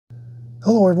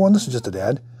Hello everyone, this is Just a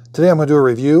Dad. Today I'm going to do a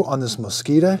review on this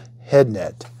Mosquito head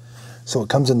net. So it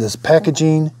comes in this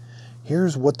packaging.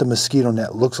 Here's what the Mosquito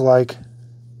net looks like.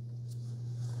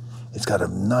 It's got a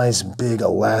nice big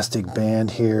elastic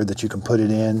band here that you can put it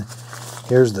in.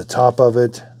 Here's the top of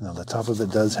it. Now the top of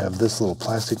it does have this little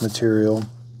plastic material.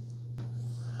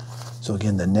 So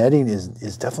again, the netting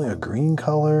is definitely a green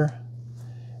color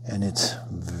and it's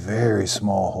very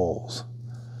small holes.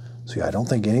 So yeah, I don't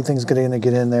think anything's going to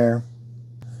get in there.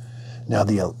 Now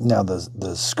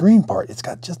the screen part, it's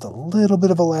got just a little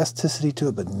bit of elasticity to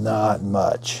it, but not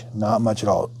much. Not much at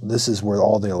all. This is where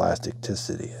all the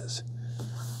elasticity is.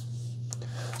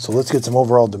 So let's get some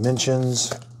overall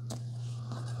dimensions.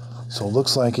 So it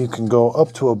looks like you can go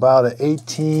up to about an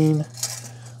 18.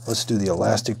 Let's do the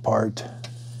elastic part.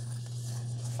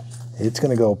 It's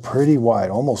going to go pretty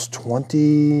wide, almost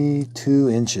 22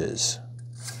 inches.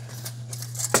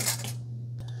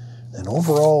 And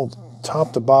overall,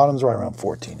 top to bottom's right around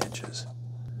 14 inches.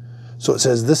 So it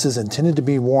says this is intended to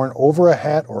be worn over a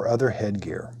hat or other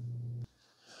headgear.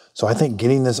 So I think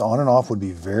getting this on and off would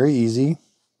be very easy.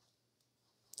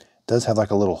 It does have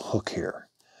like a little hook here.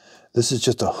 This is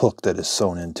just a hook that is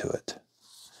sewn into it.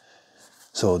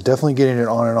 So definitely getting it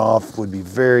on and off would be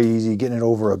very easy. Getting it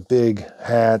over a big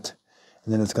hat,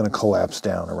 and then it's going to collapse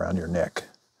down around your neck.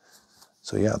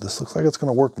 So yeah, this looks like it's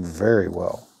going to work very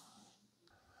well.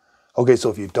 Okay, so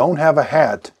if you don't have a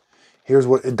hat, here's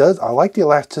what it does. I like the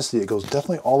elasticity. It goes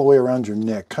definitely all the way around your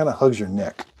neck, kind of hugs your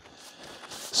neck.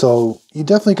 So you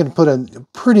definitely can put a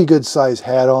pretty good size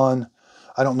hat on.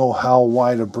 I don't know how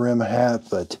wide a brim hat,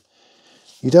 but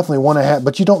you definitely want a hat,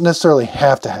 but you don't necessarily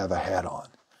have to have a hat on.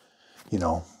 You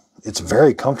know, it's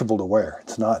very comfortable to wear.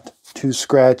 It's not too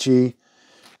scratchy.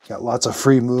 Got lots of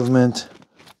free movement.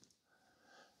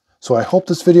 So I hope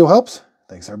this video helps.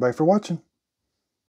 Thanks everybody for watching.